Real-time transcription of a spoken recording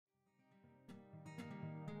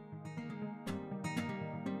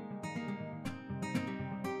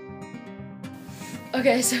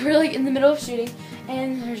Okay, so we're like in the middle of shooting,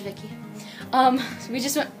 and there's Vicky. So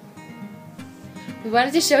we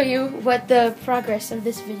wanted to show you what the progress of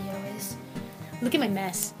this video is. Look at my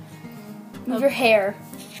mess. Move your hair.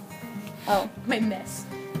 Oh, my mess.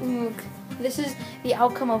 Look, this is the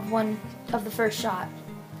outcome of the first shot.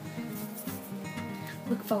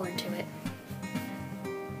 Look forward to it.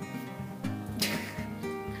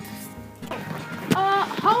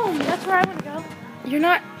 Home. That's where I want to go. You're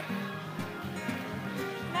not.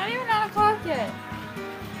 Not even 9 o'clock yet.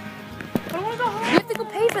 I want to go home. You have to go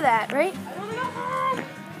pay for that, right? I want to go home.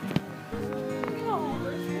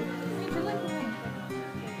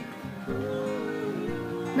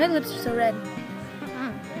 My lips are so red.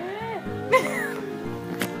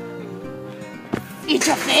 Eat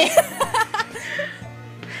your face.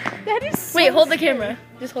 That is so Wait, hold the camera.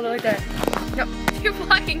 Just hold it like that. No, you're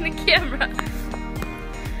blocking the camera.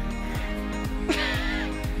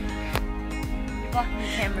 You're blocking the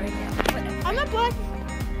camera right now. Whatever. I'm not blocking.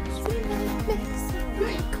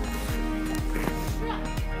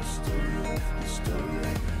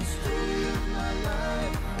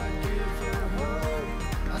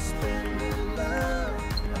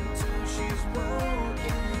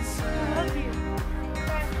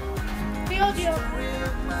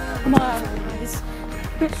 Come on, guys.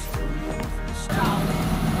 Really?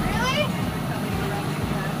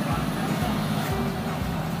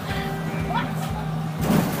 What?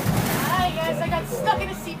 Hi guys, I got stuck in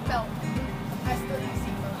a seatbelt. I still need a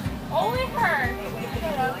seatbelt. Only her.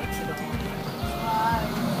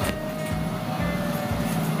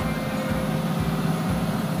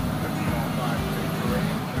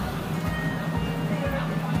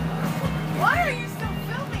 Why are you still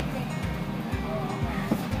filming me?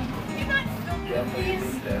 Can you not film me, please?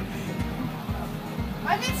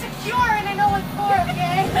 I'm insecure and I know what for,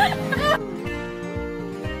 okay?